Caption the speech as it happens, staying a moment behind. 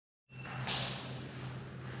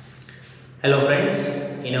Hello friends,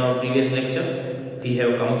 in our previous lecture we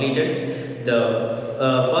have completed the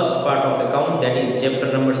first part of account, that is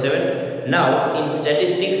chapter number 7. Now in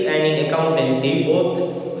statistics and in accountancy both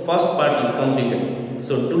first part is completed.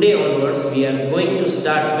 So today onwards we are going to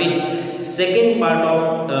start with second part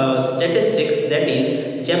of statistics, that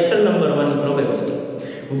is chapter number 1, probability.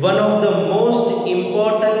 One of the most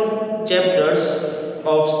important chapters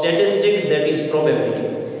of statistics, that is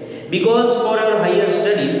probability, because for our higher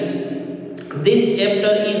studies this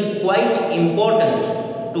chapter is quite important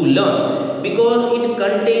to learn, because it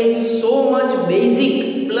contains so much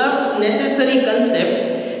basic plus necessary concepts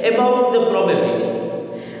about the probability.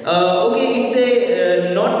 Okay, it's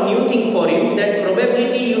a not new thing for you. That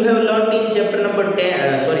probability you have learned in chapter number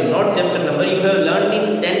 10, not chapter number, you have learned in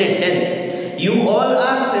standard 10. You all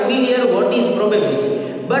are familiar what is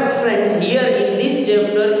probability. But friends, here in this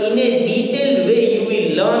chapter, in a detailed way, you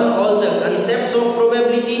will learn all the concepts of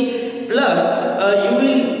probability. Plus, you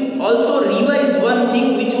will also revise one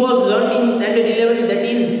thing which was learned in standard 11, that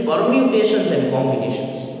is permutations and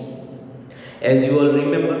combinations. As you all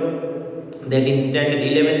remember that in standard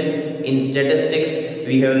 11 in statistics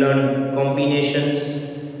we have learned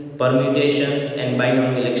combinations, permutations and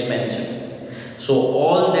binomial expansion. So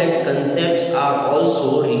all that concepts are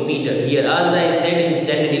also repeated here. As I said in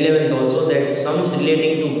standard 11th also, that sums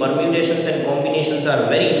relating to permutations and combinations are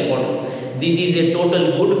very important. This is a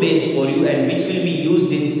total good base for you and which will be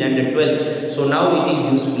used in standard 12. So now it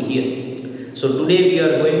is useful here. So today we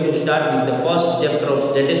are going to start with the first chapter of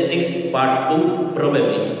statistics, part 2,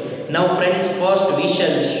 probability. Now friends, first we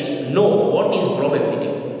shall know what is probability.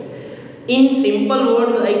 In simple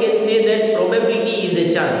words, I can say that probability is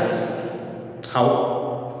a chance.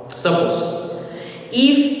 How? Suppose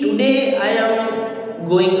if today I am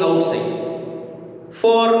going outside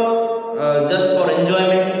for just for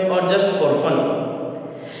enjoyment or just for fun,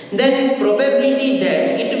 then probability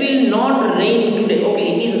that it will not rain today.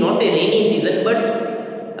 Okay, it is not a rainy season, but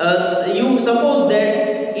you suppose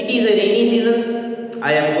that it is a rainy season.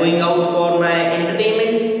 I am going out for my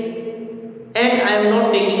entertainment and I am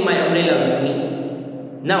not taking my umbrella with me.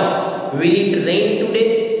 Now, will it rain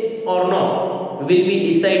today or not? Will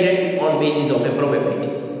be decided on basis of a probability.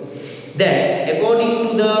 Then according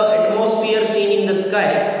to the atmosphere seen in the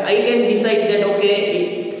sky, I can decide that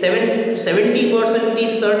okay, 70%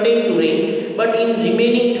 is certain to rain, but in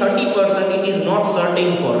remaining 30% it is not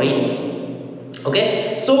certain for raining.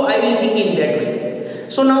 Okay, so I will think in that way.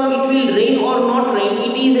 So now it will rain or not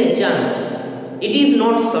rain, it is a chance. It is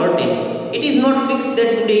not certain. It is not fixed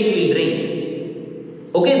that today it will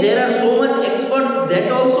rain. Okay, there are so much experts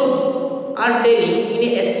that also are telling in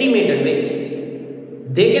an estimated way.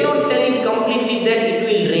 They cannot tell it completely that it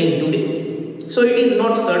will rain today. So it is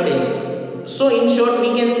not certain. So in short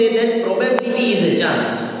we can say that probability is a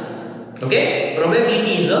chance. Okay,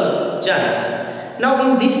 probability is a chance. Now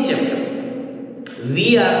in this chapter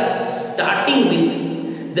we are starting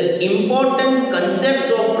with the important concepts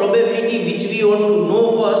of probability which we want to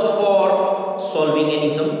know first for solving any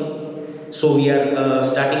sum. So we are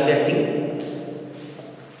starting that thing.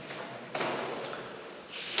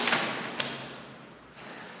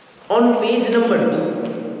 On page number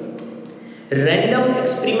 2, random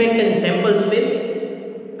experiment and sample space,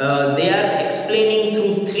 they are explaining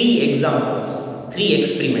through 3 examples, 3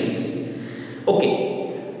 experiments. Okay,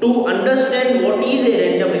 to understand what is a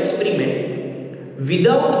random experiment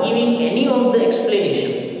without giving any of the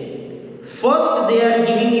explanation, first they are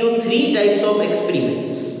giving you 3 types of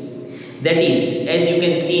experiments. That is, as you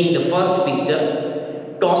can see in the first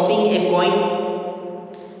picture, tossing a coin,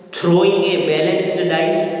 throwing a balanced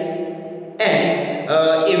dice, and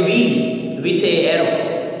a wheel with a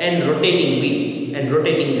arrow and rotating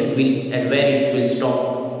that wheel and where it will stop.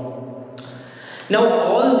 Now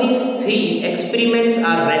all these 3 experiments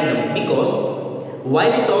are random, because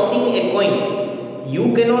while tossing a coin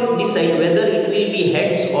you cannot decide whether it will be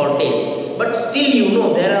heads or tail, but still you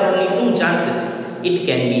know there are only 2 chances. It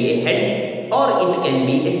can be a head or it can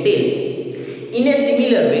be a tail. In a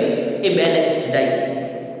similar way, a balanced dice,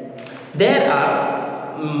 there are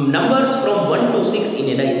numbers from 1 to 6 in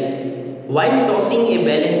a dice. While tossing a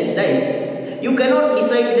balanced dice, you cannot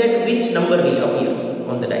decide that which number will appear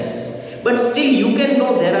on the dice, but still you can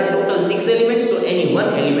know there are total 6 elements, so any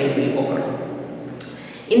one element will occur.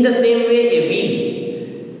 In the same way, a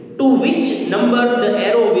wheel, to which number the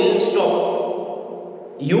arrow will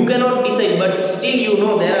stop, you cannot decide, but still you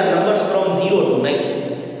know there are numbers from 0 to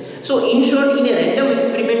 9. So in short, in a random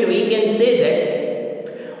experiment we can say that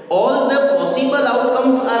all the possible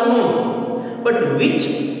outcomes are known, but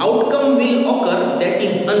which outcome will occur, that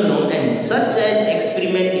is unknown, and such an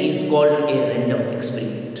experiment is called a random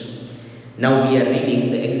experiment. Now we are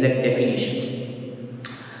reading the exact definition.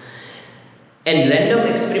 And random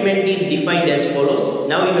experiment is defined as follows.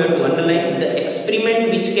 Now you have to underline the experiment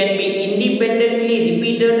which can be independently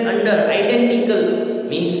repeated under identical,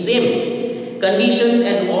 means same conditions,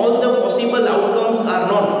 and all the possible outcomes are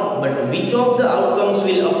known, but which of the outcomes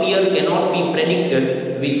will appear cannot be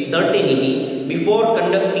predicted with certainty before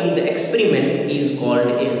conducting the experiment is called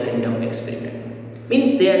a random experiment.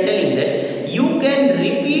 Means they are telling that you can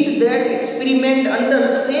repeat that experiment under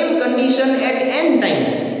same condition at n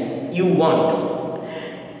times you want,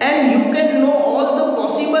 and you can know all the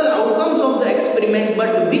possible outcomes of the experiment,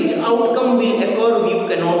 but which outcome will occur you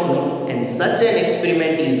cannot know, and such an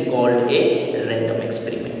experiment is called a random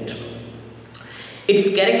experiment.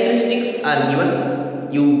 Its characteristics are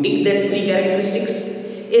given. You tick that 3 characteristics.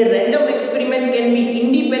 A random experiment can be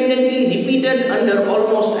independently repeated under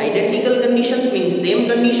almost identical conditions, means same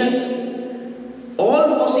conditions.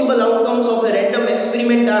 All possible outcomes of a random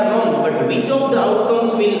experiment are known, but which of the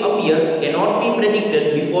outcomes will appear cannot be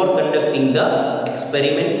predicted before conducting the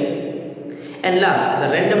experiment. And last, the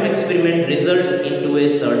random experiment results into a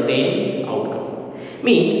certain outcome.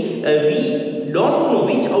 Means we don't know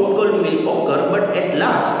which outcome will occur, but at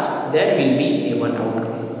last there will be a one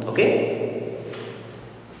outcome. Okay.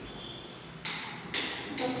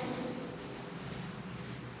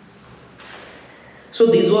 So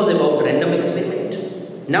this was about random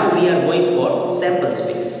experiment. Now we are going for sample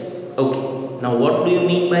space. Okay. Now what do you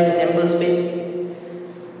mean by sample space?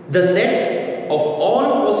 The set of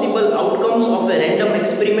all possible outcomes of a random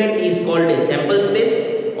experiment is called a sample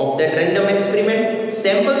space of that random experiment.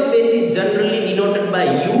 Sample space is generally denoted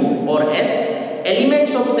by U or S.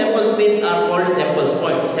 Elements of sample space are called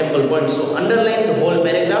sample points. So underline the whole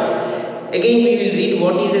paragraph. Again we will read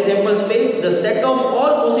what is a sample space. The set of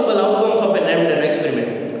all possible outcomes of a random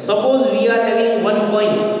experiment. Suppose we are having one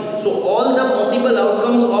coin. So all the possible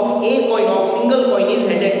outcomes of a coin, of single coin, is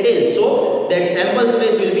head and tail. So that sample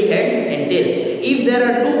space will be heads and tails. If there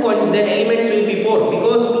are 2 coins, then elements will be 4,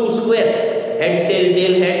 because 2 square, head, tail,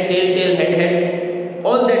 tail, head, tail, tail, head, head,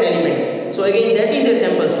 all that elements. So again that is a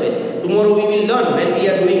sample space. Tomorrow we will learn when we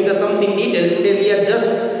are doing the sums in detail. Today we are just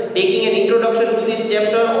taking an introduction to this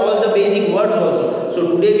chapter, all the basic words also.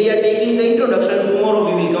 So today we are taking the introduction. Tomorrow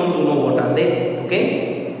we will come to know what are they. Okay.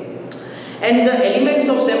 And the elements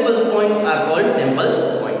of sample points are called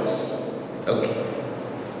sample points. Okay.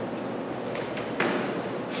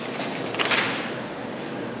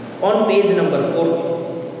 On page number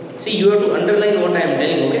 4, see, you have to underline what I am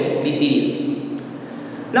telling. Okay, be serious.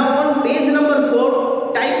 Now on page number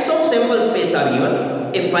 4, types of sample space are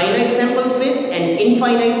given: a finite sample space and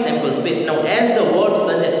infinite sample space. Now as the word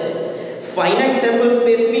suggests, finite sample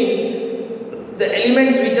space means the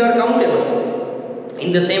elements which are countable.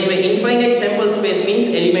 In the same way, infinite sample space means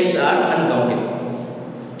elements are uncountable.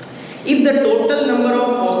 If the total number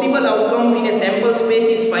of possible outcomes in a sample space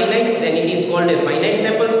is finite, then it is called a finite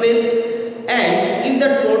sample space. And if the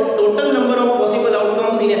total number of possible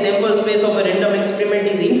outcomes in a sample space of a random experiment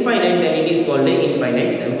is infinite, then it is called a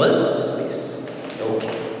infinite sample space.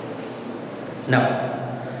 Okay.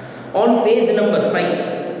 Now, on page number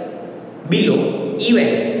 5, below,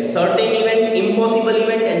 events, certain event, impossible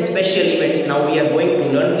event, and special events. Now we are going to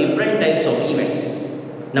learn different types of events.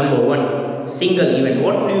 Number 1, single event.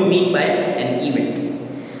 What do you mean by an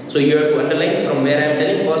event? So you have to underline from where I am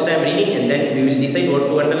telling. First I am reading and then we will decide what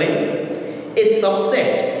to underline. A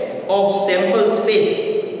subset of sample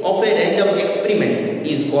space of a random experiment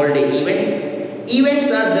is called an event.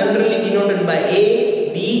 Events are generally denoted by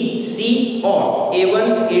A, B, C, or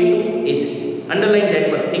A1, A2, A3. Underline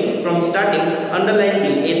that one thing from starting, underline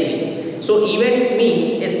till A3. So event means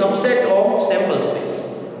a subset of sample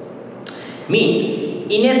space. Means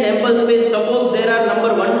in a sample space, suppose there are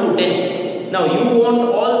number 1 to 10. Now you want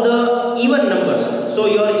all the even numbers. So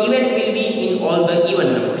your event will be in all the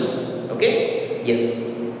even numbers. Okay? Yes.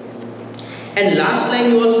 And last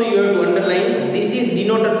line also you have to underline. This is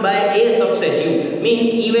denoted by A subset U. Means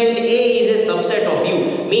event A is a subset of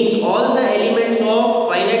U. Means all the elements of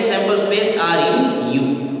finite sample space are in U.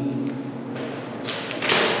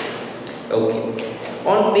 Okay.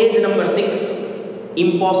 On page number 6,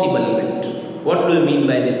 impossible event. What do you mean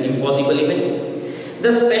by this impossible event?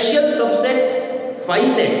 The special subset, phi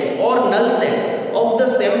set or null set of the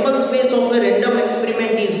sample space of a random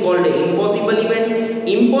experiment is called an impossible event.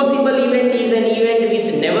 Impossible event is an event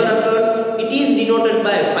which never occurs. It is denoted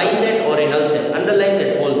by a phi set or a null set. Underline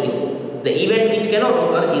that whole thing. The event which cannot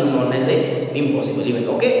occur is known as a impossible event.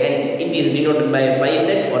 Okay, and it is denoted by a phi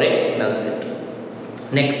set or a null set.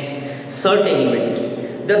 Next, certain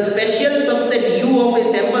event. The special subset U of a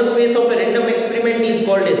sample space of a random experiment is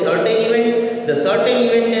called a certain event. the certain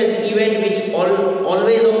event as event which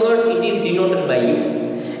always occurs, it is denoted by U.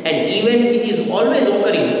 An event which is always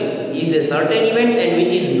occurring is a certain event, and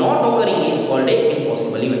which is not occurring is called a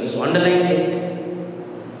impossible event. So underline this.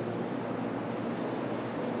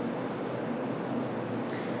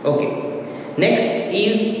 Okay, next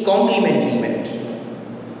is complementary event.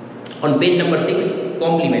 On page number 6,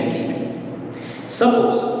 complementary event.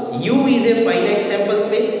 Suppose U is a finite sample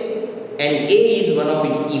space and A is one of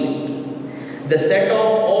its event. The set of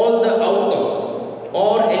all the outcomes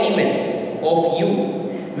or elements of U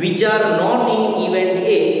which are not in event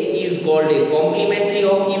A is called a complementary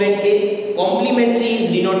of event A. Complementary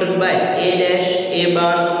is denoted by A dash, A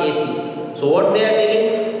bar, AC. So what they are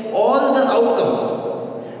telling? All the outcomes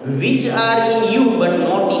which are in U but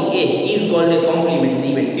not in A is called a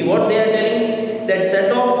complementary event. See what they are telling? That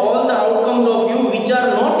set of all the outcomes of U which are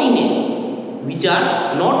not in A,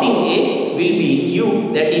 will be in U,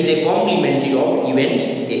 that is a complementary of event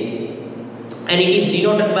A, and it is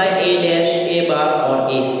denoted by A dash, A bar or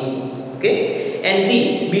AC. Okay, and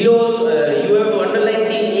see below you have to underline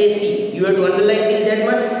till AC, you have to underline till that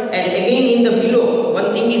much, and again in the below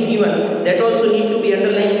one thing is given, that also need to be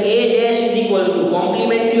underlined. A dash is equals to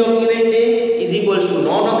complementary of event A is equals to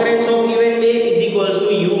non-occurrence of event A is equals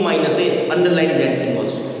to U minus A. Underline that thing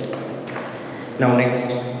also. Now next,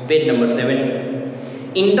 page number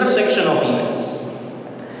 7, intersection of events.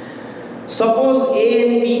 Suppose A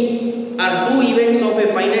and B are two events of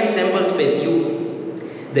a finite sample space U.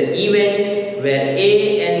 The event where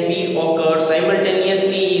A and B occur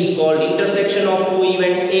simultaneously is called intersection of two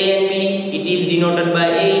events A and B. It is denoted by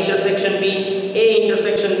A intersection B. A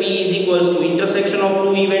intersection B is equals to intersection of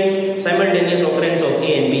two events, simultaneous occurrence of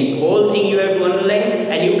A and B. Whole thing you have to underline,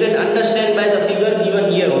 and you can understand by the figure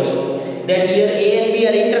given here also, that here A and B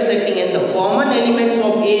are intersecting and the common elements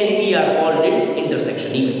of A and B are called its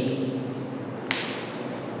intersection event.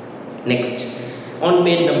 Next, on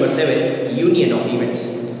page number 7, union of events.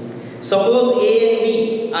 Suppose A and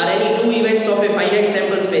B are any two events of a finite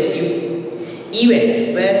sample space U.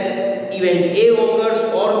 Event where event A occurs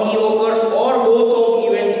or B occurs or both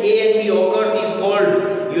of event A and B occurs is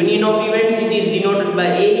called union of events. It is denoted by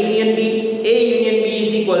A union B. A union B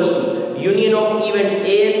is equals to union of events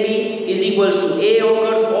A and B is equals to A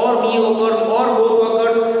occurs or B occurs or both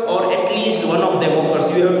occurs or at least one of them occurs.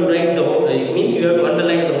 You have to write the whole, it means you have to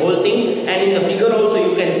underline the whole thing, and in the figure also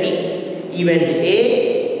you can see event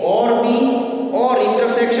A or B or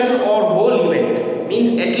intersection or whole event, means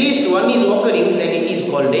at least one is occurring, then it is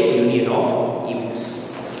called a union of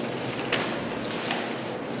events.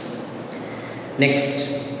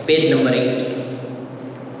 Next, page number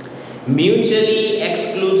 8, mutually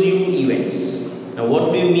exclusive events. Now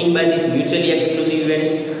what do you mean by these mutually exclusive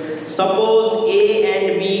events? Suppose A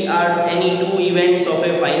and B are any two events of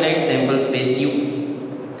a finite sample space U.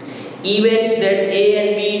 Events that A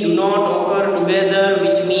and B do not occur together,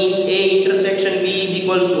 which means A intersection B is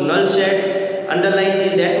equals to null set, underline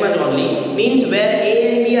till that much only, means where A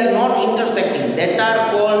and B are not intersecting, that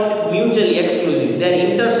are called mutually exclusive. Their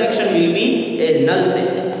intersection will be a null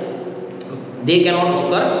set. They cannot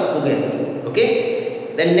occur together. Okay.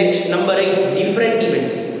 Then next, number 8, different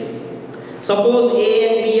events. Suppose A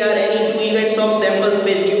and B are any two events of sample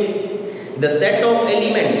space U. The set of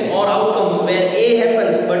elements or outcomes where A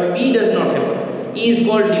happens but B does not happen is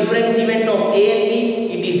called difference event of A and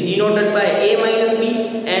B. It is denoted by A minus B,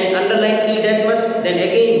 and underline till that much. Then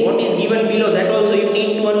again what is given below, that also you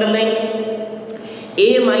need to underline.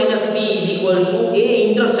 A minus B is equals to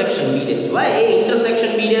A intersection B dash. Why A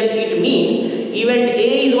intersection B dash? It means event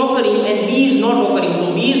A is occurring and B is not occurring.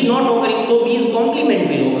 So B is not occurring, so B is complement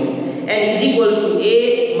will occur, and is equals to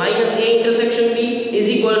A minus A intersection B is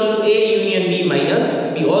equals to A union B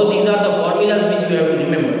minus B. All these are the formulas which you have to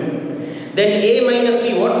remember. Then A minus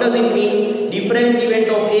B, what does it mean? Difference event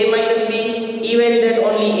of A minus B, event that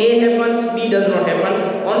only A happens, B does not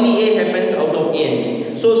happen, only A happens out of A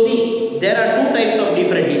and B. So see, there are two types of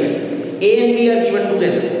different events. A and B are given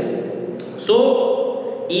together.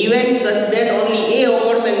 So events such that only A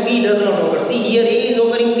occurs and B does not occur. See here A is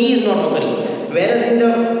occurring, B is not occurring. Whereas in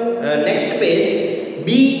the next page,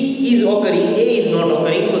 B is occurring, A is not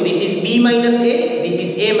occurring. So this is B minus A, this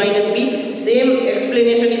is A minus B. Same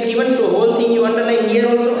explanation is given. So whole thing you underline here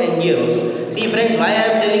also and here also. See friends, why I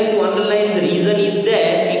am telling to underline, the reason is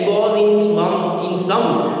that because in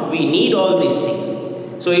sums we need all these things.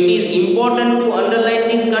 So it is important to underline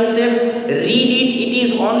these concepts, read it. It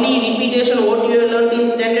is only repetition what you have learned in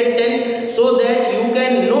standard 10th, so that you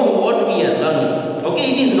can know what we are learning. Okay,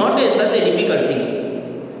 it is not such a difficult thing.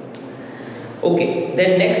 Okay,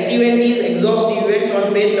 then next event is exhaustive events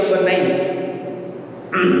on page number 9.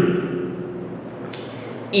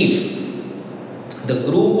 If the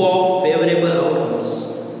group of favorable outcomes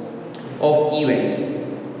of events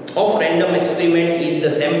of random experiment is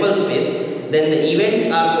the sample space, then the events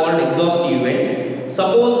are called exhaustive events.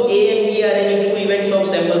 Suppose A and B are any two events of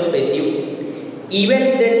sample space U.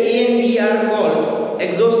 Events that A and B are called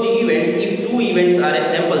exhaustive events if two events are a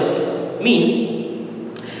sample space. Means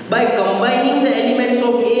by combining the elements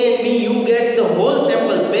of A and B, you get the whole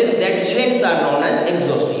sample space. That events are known as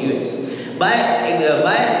exhaustive events. By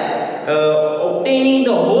obtaining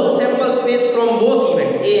the whole sample space from both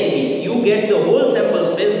events A and B, you get the whole sample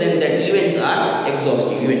space, then that events are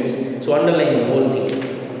exhaustive events. So underline the whole thing.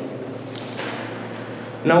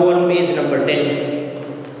 Now on page number 10,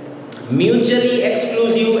 mutually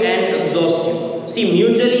exclusive and exhaustive. See,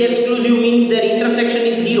 mutually exclusive means their intersection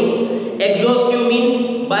is zero. Exhaustive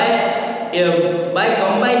means by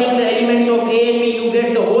combining the elements of A and B, you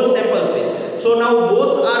get the whole sample space. So now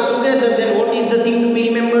both are together, then what is the thing to be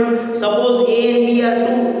remembered? Suppose A and B are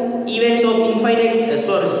two events of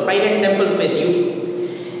finite sample space U.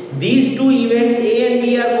 These two events A and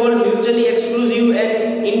B are called mutually exclusive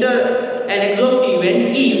and exhaustive events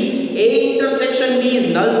if A intersection B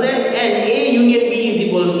is null set and A union B is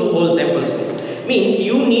equals to whole sample space. Means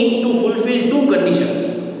you need to fulfill two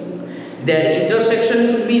conditions. Their intersection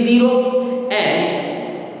should be zero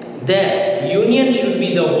and their union should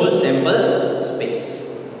be the whole sample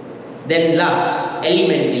space. Then last,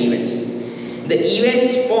 elementary events. The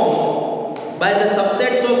events formed by the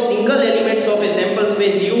subsets of single elements of a sample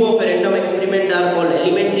space U of a random experiment are called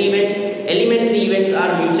elementary events. Elementary events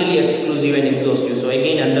are mutually exclusive and exhaustive. So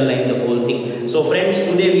again underline the whole thing. So friends,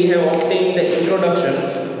 today we have obtained the introduction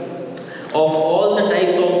of all the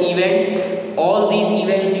types of events. All these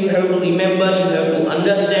events you have to remember, you have to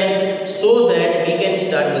understand, so that we can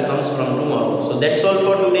start the sums from tomorrow. So that's all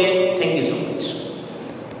for today. Thank you so much.